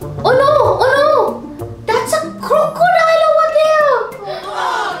 Oh no, that's a crocodile over there.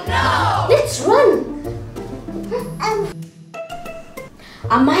 Oh no. Let's run.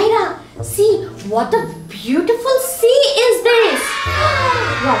 Amaira, see what a beautiful sea is this.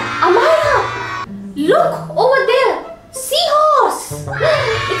 Wow, Amaira, look over there. Seahorse.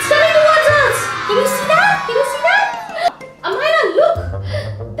 It's coming towards us. Can you see that? Amaira, look.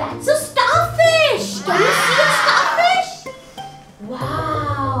 That's a starfish. Can you see a starfish?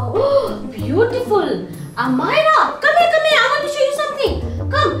 Wow. Beautiful. Amaira, come here. I want to show you something.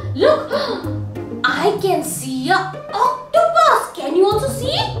 Come, look. I can see a octopus. Can you also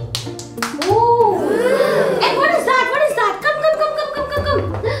see it? Oh. And what is that? Come.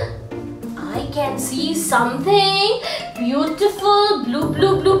 I can see something beautiful. Blue.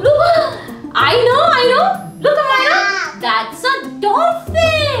 I know. Look, Amaira. That's a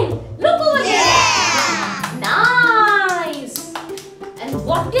dolphin. Look over there. Nice. And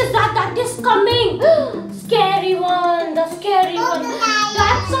what is that? That is coming. Scary one. The scary one.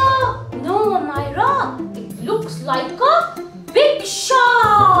 That's a... No, Amaira. It looks like a big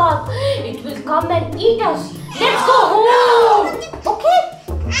shark. It will come and eat us. Let's go. Oh. Okay.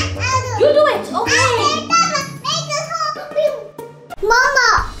 You do it. Okay. Mama,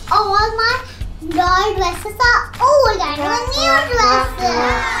 all my doll dresses are old. I want new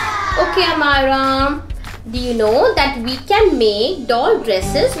dresses. Okay, Amaira. Do you know that we can make doll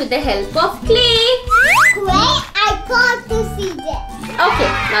dresses with the help of clay? Great, I got to see this. Okay,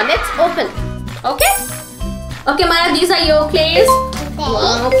 now let's open. Okay? Okay, Amaira, these are your clays.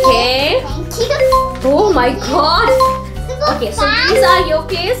 Okay. Thank you. Oh my god. Okay, so these are your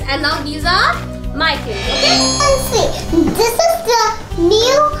clays and now these are my clays. Okay? Let's see. This is the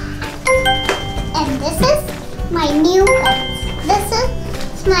new and this is my new pants. This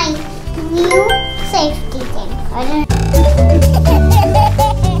is my new safety thing.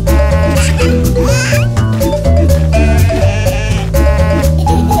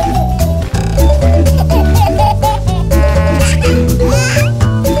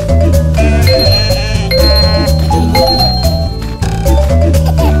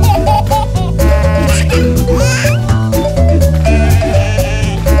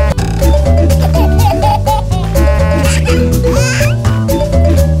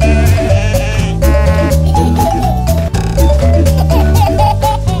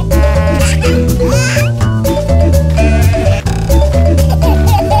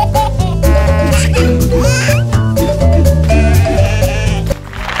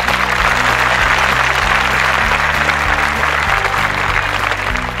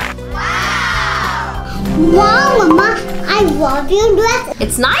 Wow, Mama, I love your dress.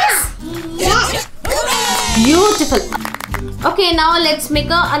 It's nice? Yes. Beautiful. Okay, now let's make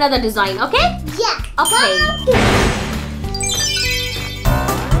another design, okay? Yeah. Okay.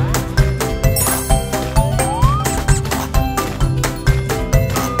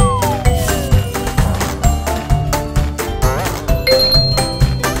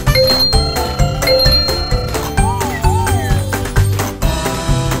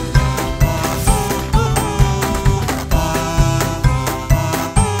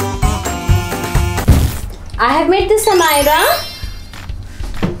 I have made this, Amaira.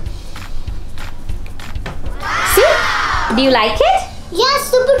 See? Do you like it? Yeah,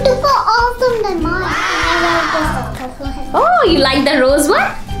 super duper awesome than mine. And I love this one. Oh, you like the rose one?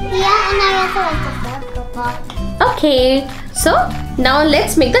 Yeah, and I also like the purple part. Okay. So, now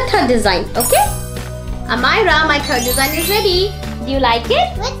let's make the third design, okay? Amaira, my third design is ready. Do you like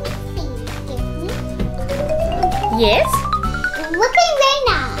it? Let me see. Give me. Yes. Looking very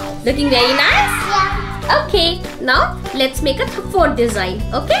nice. Looking very nice? Yeah. Okay. Now, let's make a fourth design,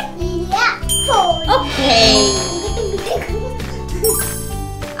 okay? Yeah. Four. Okay.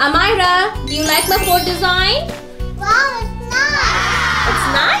 Amaira, do you like my fourth design? Wow, it's nice. It's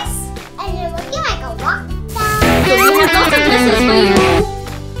nice? And you're looking like a rock star. So we have lots of dresses for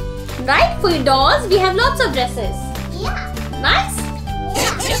you. Right? For your dolls, we have lots of dresses. Yeah. Nice?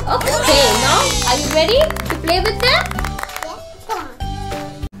 Yeah. Okay, now are you ready to play with them? Yes, come on.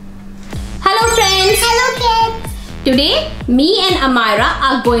 Hello friends! Hello kids. Today, me and Amaira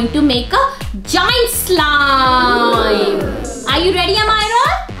are going to make a giant slime. Are you ready, Amaira?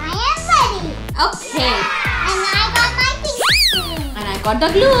 I am ready. Okay. And I got my pink. And I got the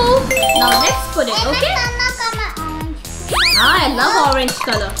glue. Now let's put it, And okay? my mama got my orange. I love orange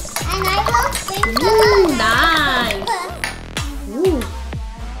color. And I love pink Ooh, color. nice. Ooh.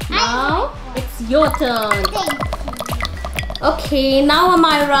 Now it's your turn. Pink. Okay, now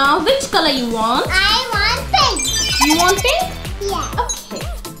Amaira, which color you want? I want pink. You want pink? Yeah. Okay.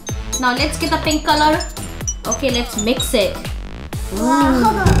 Now let's get the pink color. Okay, let's mix it. Wow.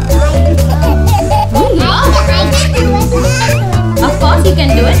 Ooh, wow. I can do it. Of course you can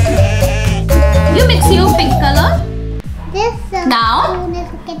do it. You mix your pink color. This Now, spoon is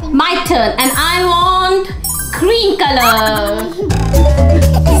getting my turn and I want green color.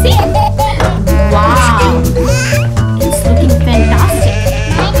 See? Wow. It's looking fantastic.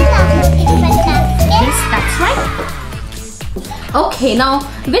 Mine is also looking fantastic. Yes, that's right. Okay, now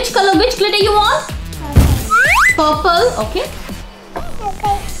which color, which glitter you want? Purple, okay.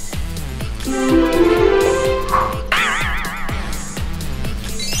 Okay.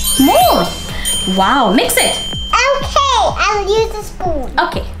 More. Wow, mix it. Okay, I'll use a spoon.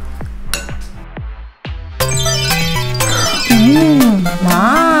 Okay.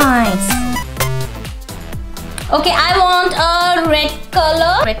 Nice. Okay, I want a red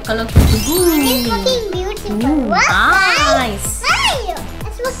color. Red color. It's looking beautiful. Wow. Nice. Nice.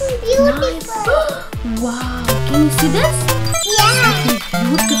 It's looking beautiful. Nice. Wow. Can you see this? Yeah.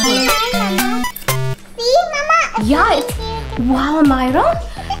 Beautiful. See, Mama? Yeah, it's wow, Amaira.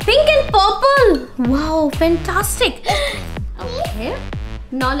 Pink and purple. Wow, fantastic. Okay.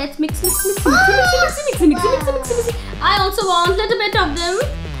 Now let's mix. I also want a little bit of them.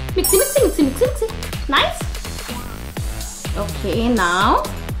 Mix. Nice. Okay, now.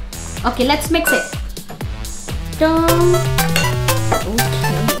 Okay, let's mix it. Done.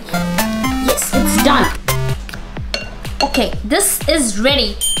 Okay. Yes, it's done. Okay, this is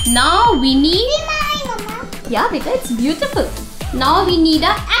ready. Now we need. Yeah, Vika, it's beautiful. Now we need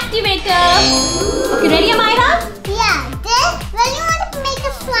an activator. Okay, ready, Amaira? Yeah, this. When you want to make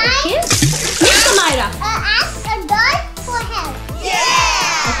a slime. Okay. Mix, Amaira. Ask a doll for help.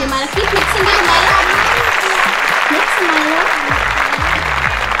 Yeah. Okay, Amaira, keep mixing it, Amaira. Mix, Amaira.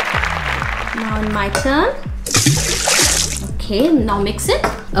 Now my turn. Okay, now mix it.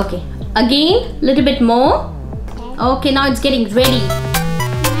 Okay, again, little bit more. Okay, now it's getting ready.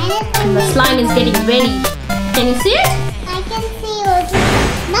 And the slime is getting ready. Can you see it? I can see it.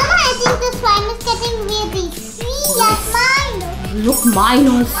 Mama, I think the slime is getting really sweet. Yes, mine. Look, mine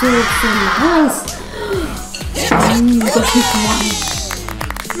also. It's so nice. The big one.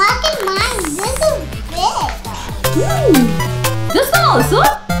 Mark at mine. This is big. This one also?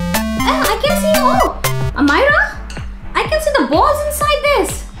 I can see. Oh, Amaira, I can see the balls inside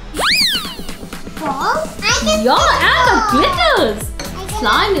this. Balls? I can Yeah, and the glitters.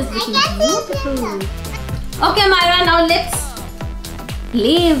 Slime is I looking can see beautiful. Okay, Amaira, now let's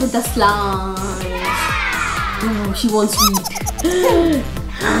play with the slime. Oh, she wants to eat.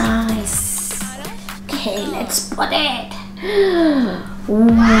 Nice. Okay, let's put it. Ooh.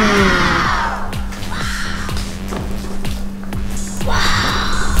 Wow.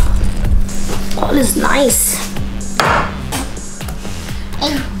 All is nice.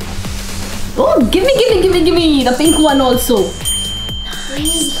 Oh, give me the pink one also.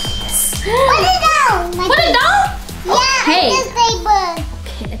 Nice. Put it down. Put it down? Yeah, Okay. on the table.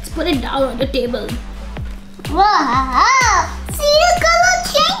 Okay, let's put it down on the table. Wow. See the color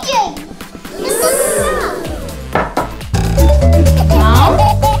changing. This is Now,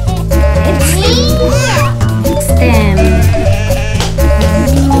 let's mix them.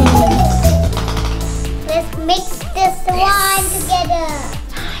 Let's mix this slime together.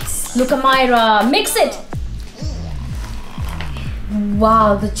 Nice. Look, Amaira, mix it.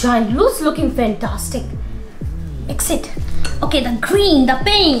 Wow, the giant blue's looking fantastic. Mix it. Okay, the green, the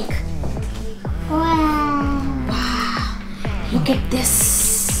pink. Wow. Look at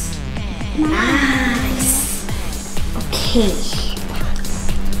this. Nice. Okay.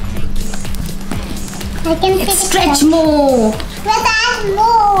 I can Let's see stretch more. Let's add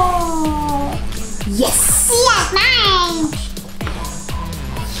more. Yes. Yes, mine.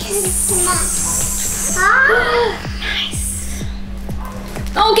 Yes. Ah. Nice.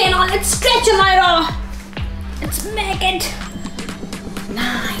 Okay, now let's stretch, Amaira. Let's make it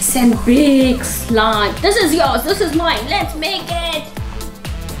nice and big slime. This is yours. This is mine. Let's make it.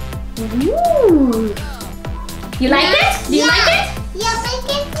 Ooh. You like it? Do you like it? Yeah, but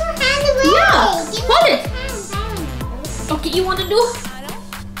get your hand away. Yeah. Give me Hold your it. hand. Okay, you want to do?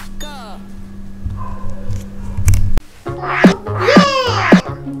 Yeah.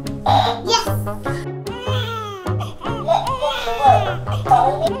 Yes.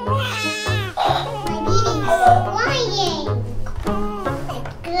 My baby's flying.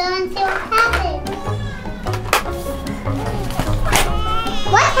 Let's go and see what happens.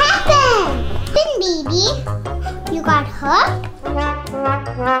 What happened? Baby, you got hurt?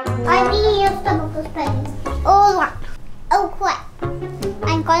 I think your stomach was pain. Oh, what? Oh, what?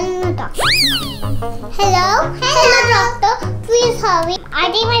 I'm calling the doctor. Hello? Hello, doctor. Please hurry. I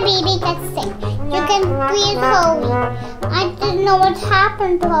think my baby gets sick. You can please hurry. I didn't know what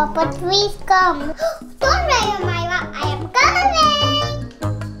happened to her, but please come. Don't worry, Amaira. I am coming.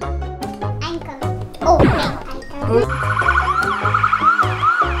 I'm coming. Oh, wait. I'm coming.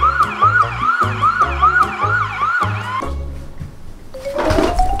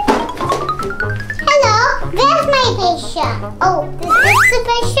 Hello, where's my patient? Oh, this is the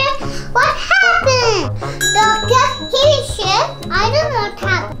patient? What happened? Doctor, here is she. I don't know what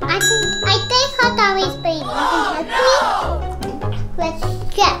happened. I think her tummy is bleeding. You can help me? Let's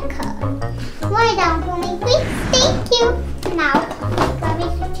check her. Lie down for me, please. Thank you. Now, let me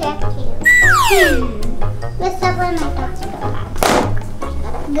check you. Let's have one my doctor.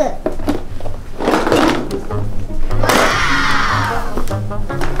 Good.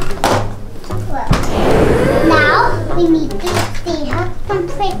 Well, now we need to see her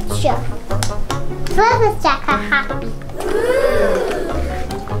temperature. First, let's check her heartbeat.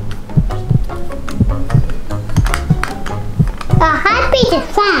 Her heartbeat is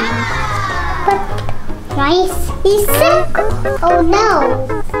fine, but Rice is sick. Oh no.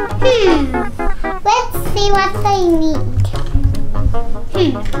 Let's see what they need.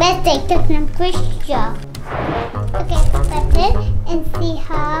 Let's take the picture. Okay, cut it and see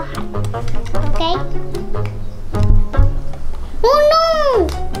her height. Okay? Oh no!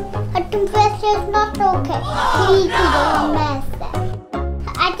 Her temperature is not okay. We need to do a mess.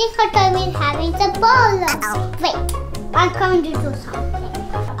 I think her tummy is having some problem. Wait, I'm going to do something.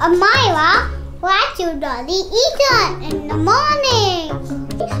 Amaira, what you Dolly eat in the morning?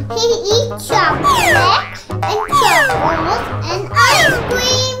 He eats chocolate and chocolates and ice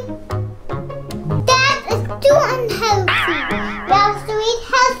cream. That is too unhealthy. We have to eat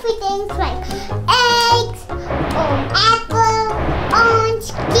healthy things like eggs, apple, orange,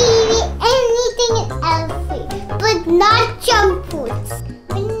 kiwi, anything is healthy, but not junk foods.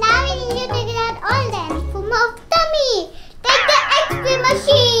 But now we need to take it out all then from our tummy. Take the X-ray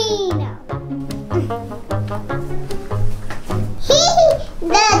machine.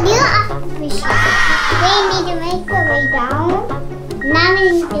 The new official. We need to make the way down. Now we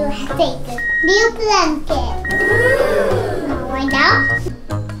need to take the new blanket. Now down.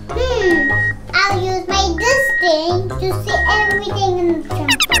 I'll use this thing to see everything in the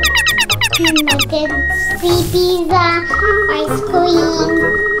temple. I can see pizza, ice cream,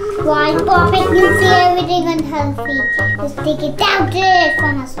 while perfect you see everything unhealthy. Just take it out there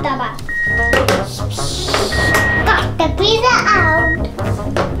from our stomach. Got the pizza out.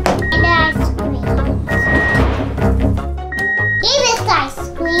 And the ice cream. This ice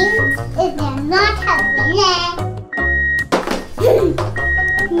cream is not healthy.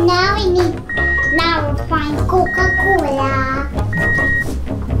 Now we'll find Coca-Cola.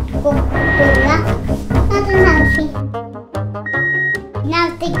 Coca-Cola, not unhealthy. Now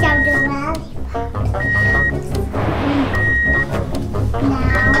take out the lollipop.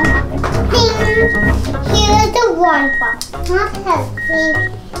 Now, here's the lollipop. Not healthy.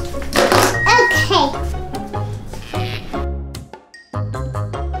 Okay.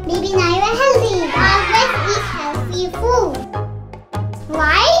 Maybe now you're healthy. Let's eat healthy food.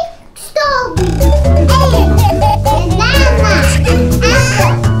 Like strawberry, banana,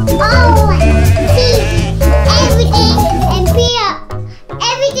 apple, orange, kiwi, everything, and pear.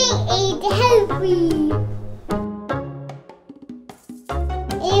 Everything is healthy.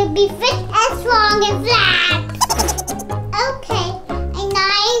 It'll be fit and strong and flat. Okay, and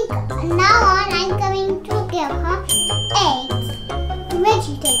now on I'm going to give her eggs,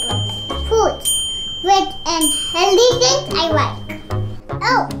 vegetables, fruits, with and healthy things I like.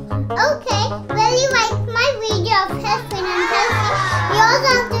 Oh, okay. Well, you liked my video of healthy and unhealthy. You also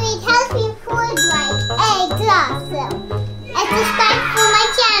have to eat healthy food like eggs also. And subscribe to my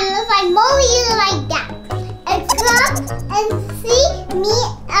channel if I more videos like that. And come and see me